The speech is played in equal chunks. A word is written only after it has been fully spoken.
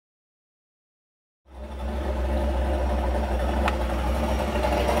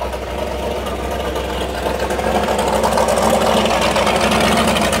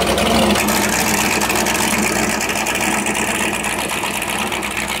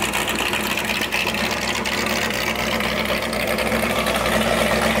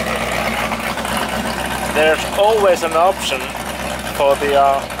there's always an option for the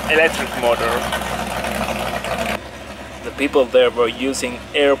electric motor. The people there were using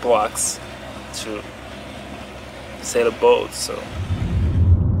air plugs to sail boats, so.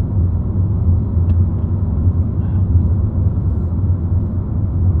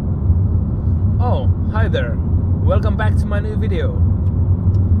 Oh, hi there. Welcome back to my new video.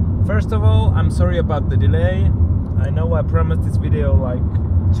 First of all, I'm sorry about the delay. I know I promised this video like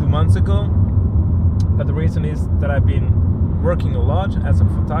 2 months ago, but the reason is that I've been working a lot as a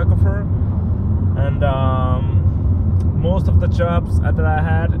photographer, and most of the jobs that I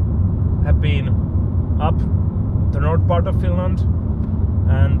had have been up the north part of Finland,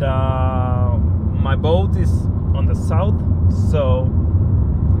 and my boat is on the south, so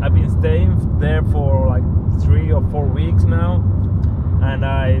I've been staying there for like 3 or 4 weeks now, and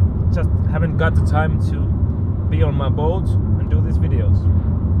I just haven't got the time to be on my boat and do these videos.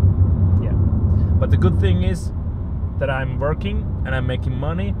 Yeah, but the good thing is that I'm working and I'm making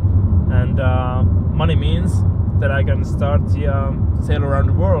money, and money means that I can start the sail around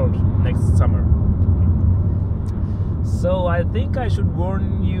the world next summer. So I think I should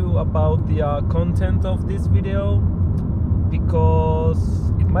warn you about the content of this video,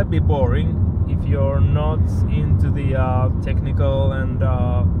 because it might be boring if you're not into the technical and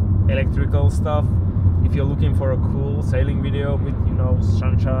electrical stuff. If you're looking for a cool sailing video with, you know,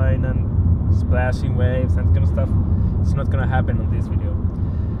 sunshine and splashing waves and kind of stuff, it's not gonna happen on this video.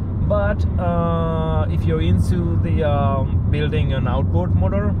 But if you're into the building an outboard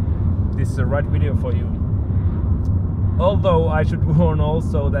motor, this is the right video for you. Although I should warn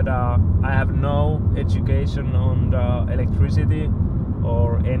also that I have no education on electricity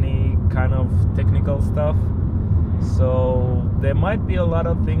or any kind of technical stuff, so there might be a lot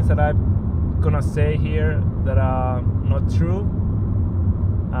of things that I'm gonna say here that are not true,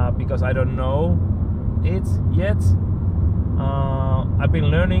 because I don't know it yet. I've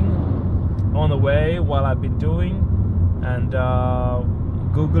been learning on the way while I've been doing, and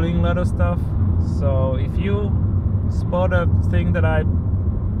googling a lot of stuff. So if you spot a thing that I,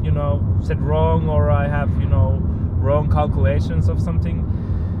 you know, said wrong, or I have, you know, wrong calculations of something,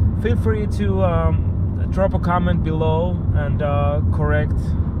 feel free to drop a comment below and correct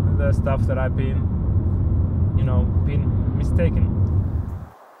the stuff that I've been, you know, mistaken.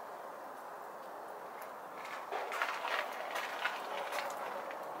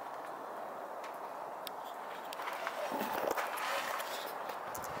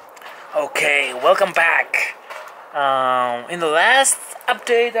 Okay, welcome back. In the last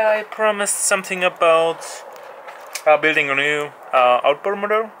update I promised something about building a new outboard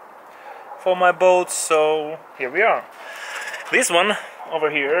motor for my boat, so here we are. This one over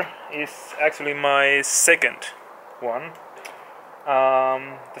here is actually my second one.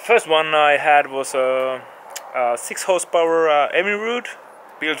 The first one I had was a 6 horsepower Emerald,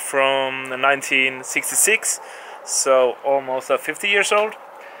 built from 1966, so almost 50 years old.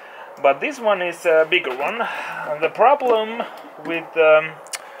 But this one is a bigger one. The problem with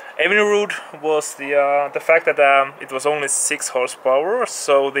Outboard was the fact that it was only 6 horsepower,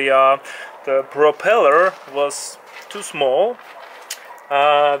 so the propeller was too small.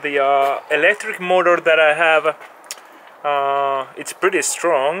 The electric motor that I have, it's pretty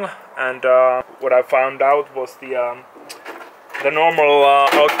strong, and what I found out was the normal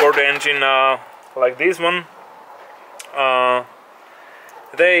outboard engine, like this one,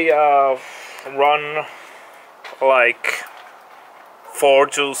 they run like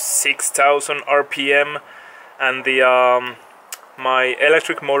 4,000 to 6,000 RPM, and the my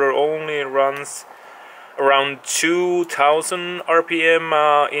electric motor only runs around 2,000 RPM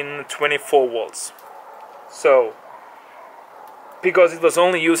in 24 volts. So because it was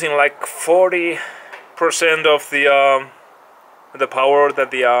only using like 40% of the power that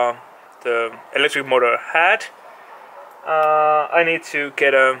the electric motor had, I need to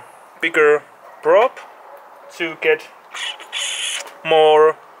get a bigger prop to get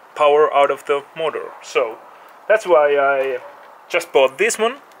more power out of the motor. So that's why I just bought this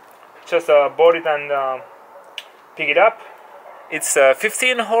one. Just bought it and pick it up. It's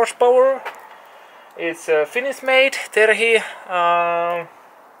 15 horsepower. It's Finnish made. Terhi, I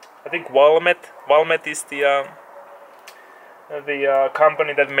think Valmet is the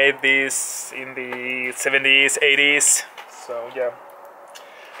company that made this in the 70s, 80s. So yeah,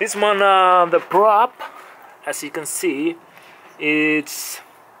 this one, the prop, as you can see, it's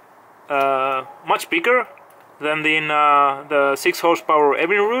much bigger than the 6 horsepower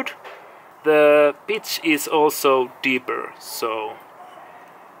Evinrude. The pitch is also deeper, so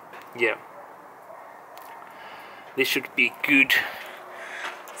yeah, this should be good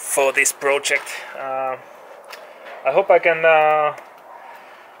for this project. I hope I can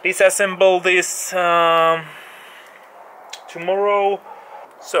disassemble this tomorrow.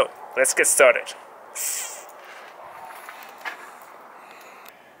 So let's get started.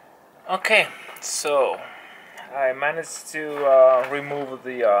 Okay, so I managed to remove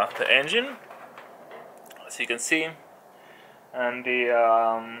the engine, as you can see, and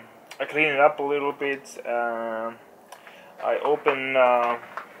I clean it up a little bit. I open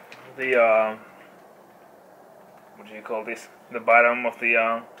the what do you call this? The bottom of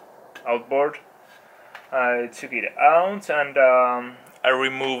the outboard. I took it out and I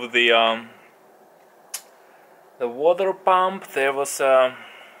removed the water pump. There was a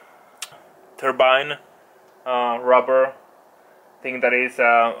turbine rubber thing that is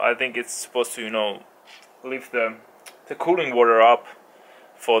I think it's supposed to, you know, lift the cooling water up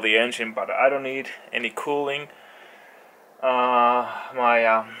for the engine, but I don't need any cooling.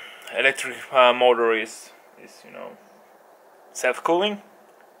 My electric motor is, you know, self-cooling,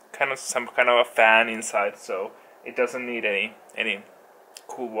 some kind of a fan inside, so it doesn't need any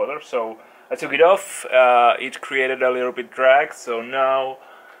cool water. So I took it off. It created a little bit drag, so now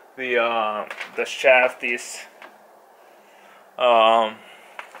the shaft is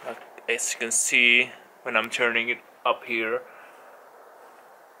as you can see when I'm turning it up here,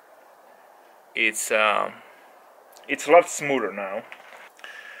 it's a lot smoother now.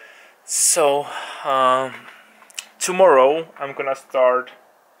 So tomorrow I'm gonna start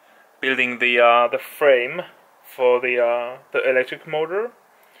building the frame for the electric motor,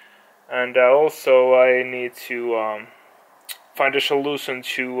 and also I need to find a solution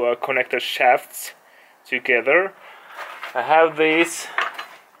to connect the shafts together. I have this,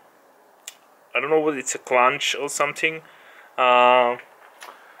 I don't know what it's, a clutch or something.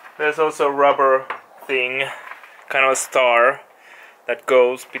 There's also a rubber thing, kind of a star that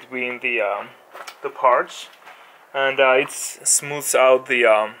goes between the parts, and it smooths out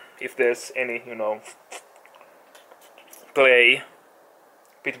the if there's any, you know, play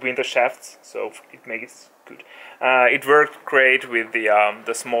between the shafts, so it makes it good. It worked great with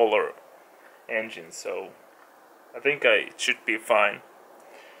the smaller engine, so I think it should be fine.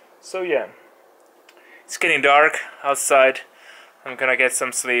 So yeah, it's getting dark outside. I'm gonna get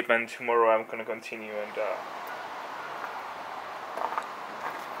some sleep, and tomorrow I'm gonna continue and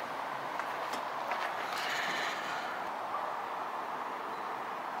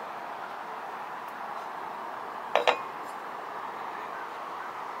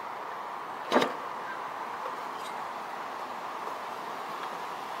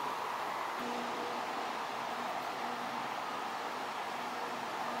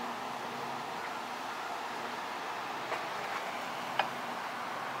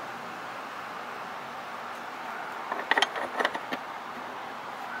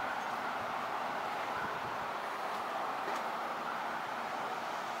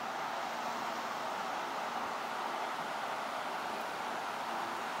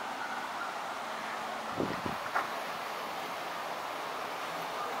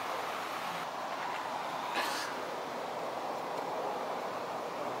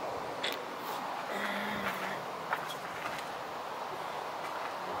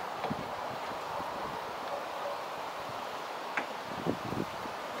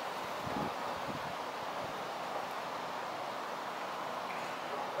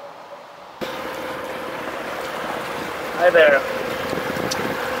hi there.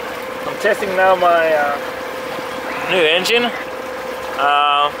 I'm testing now my new engine. You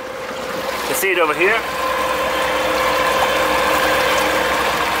can see it over here.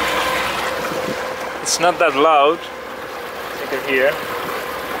 It's not that loud, you can hear.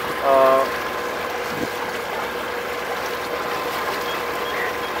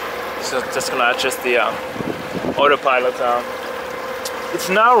 So just gonna adjust the autopilot. It's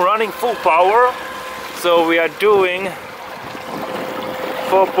now running full power, so we are doing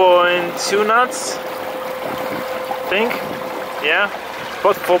 4.2 knots, I think. Yeah,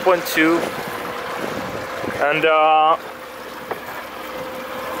 about 4.2, and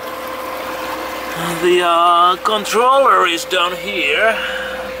the controller is down here,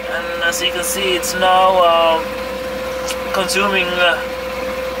 and as you can see, it's now consuming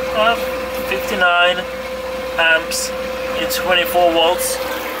 59 amps in 24 volts,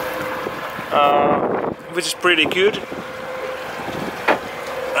 which is pretty good.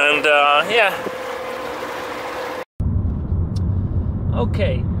 And yeah.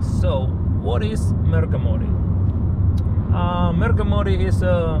 Okay, so what is Mörkömodi? Mörkömodi is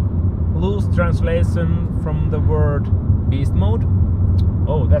a loose translation from the word beast mode.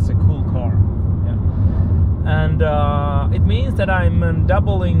 Oh, that's a cool car. Yeah. And it means that I'm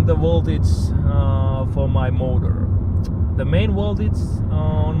doubling the voltage for my motor. the main voltage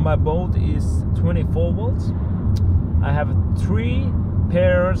on my boat is 24 volts. I have 3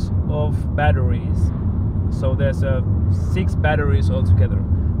 pairs of batteries, so there's 6 batteries altogether,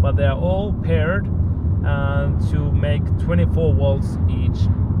 but they are all paired to make 24 volts each.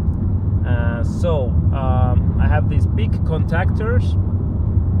 So I have these big contactors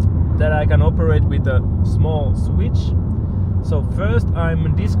that I can operate with a small switch. So first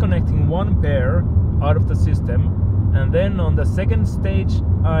I'm disconnecting one pair out of the system, and then on the second stage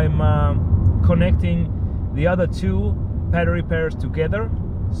I'm connecting the other 2 battery pairs together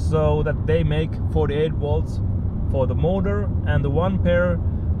so that they make 48 volts for the motor, and the one pair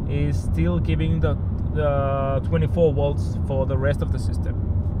is still giving the 24 volts for the rest of the system.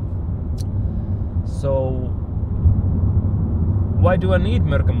 So why do I need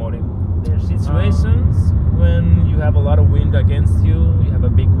Mörkömori? There's situations when you have a lot of wind against you, you have a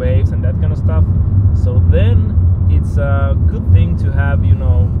big waves and that kind of stuff. So then it's a good thing to have, you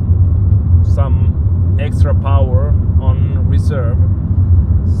know, some extra power on reserve.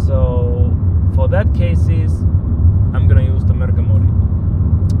 So for that cases, I'm gonna use the Mörkömori.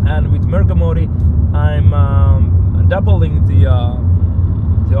 And with Mörkömori, I'm doubling the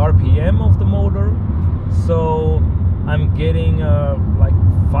RPM of the motor. So I'm getting like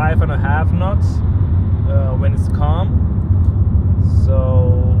 5.5 knots when it's calm.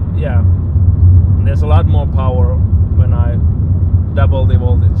 So yeah, there's a lot more power when I double the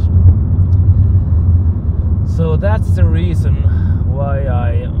voltage. So that's the reason why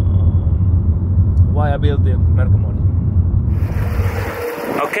I built the Mörkömori.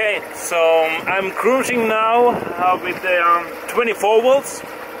 Okay, so I'm cruising now with the 24 volts,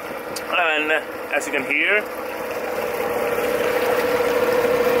 and as you can hear,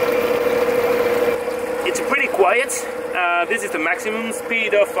 it's pretty quiet. This is the maximum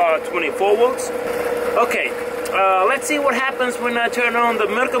speed of 24 volts. Okay, let's see what happens when I turn on the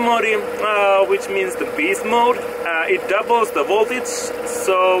Mörkömori, which means the beast mode. It doubles the voltage,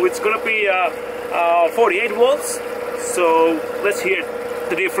 so it's gonna be 48 volts. So let's hear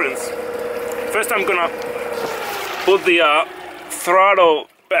the difference. First I'm gonna put the throttle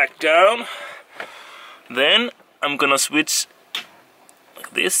back down, then I'm gonna switch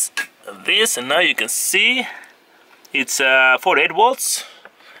like this, and now you can see it's 48 volts,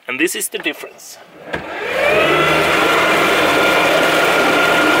 and this is the difference.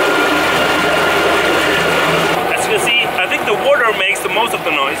 As you can see, I think the water makes the most of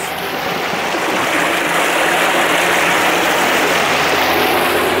the noise.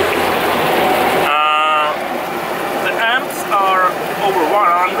 Over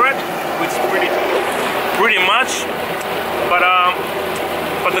 100, which is pretty much, but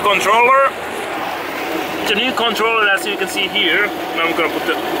the controller, the new controller, as you can see here, I'm gonna put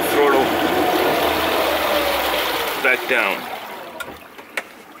the throttle back down.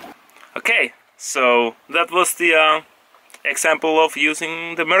 Okay, so that was the example of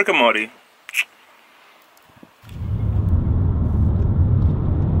using the Mörkömori.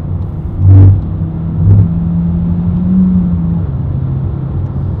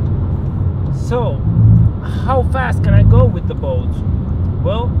 So, how fast can I go with the boat?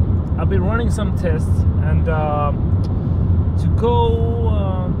 Well, I've been running some tests, and to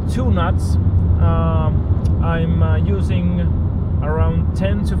go 2 knots, I'm using around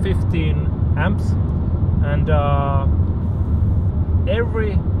 10 to 15 amps, and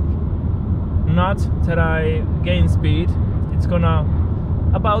every knot that I gain speed, it's gonna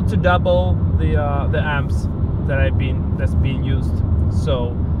about to double the amps that's being used.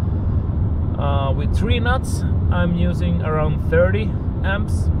 So with 3 knots I'm using around 30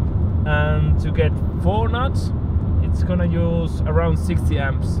 amps, and to get 4 knots it's gonna use around 60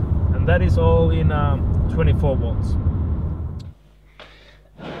 amps, and that is all in 24 volts.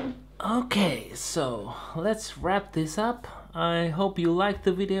 Okay, so let's wrap this up. I hope you liked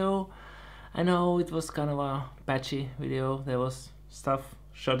the video. I know it was kind of a patchy video. There was stuff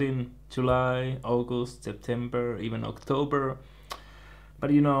shot in July, August, September, even October,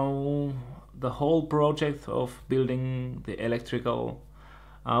 but you know, the whole project of building the electrical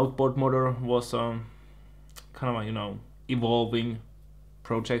outboard motor was kind of a, you know, evolving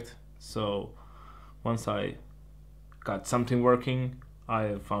project. So once I got something working,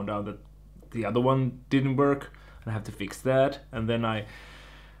 I found out that the other one didn't work, and I have to fix that, and then I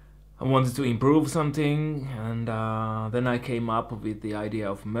wanted to improve something, and then I came up with the idea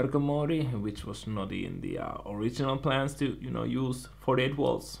of Mörkömori, which was not in the original plans to, you know, use 48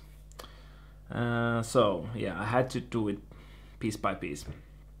 volts. So yeah, I had to do it piece by piece,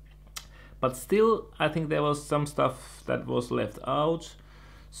 but still I think there was some stuff that was left out.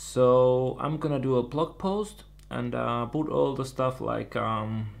 So I'm gonna do a blog post and put all the stuff like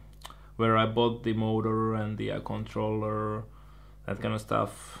where I bought the motor and the controller, that kind of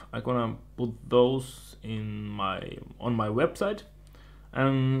stuff. I'm gonna put those on my website.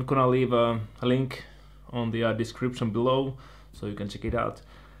 I'm gonna leave a link on the description below so you can check it out.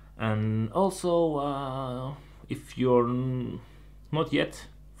 And also if you're not yet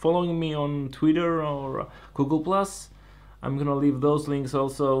following me on Twitter or Google+, I'm gonna leave those links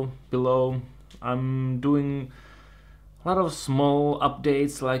also below. I'm doing a lot of small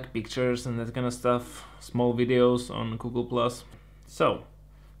updates like pictures and that kind of stuff, small videos on Google+. So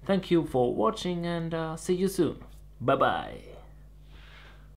thank you for watching, and see you soon. Bye bye.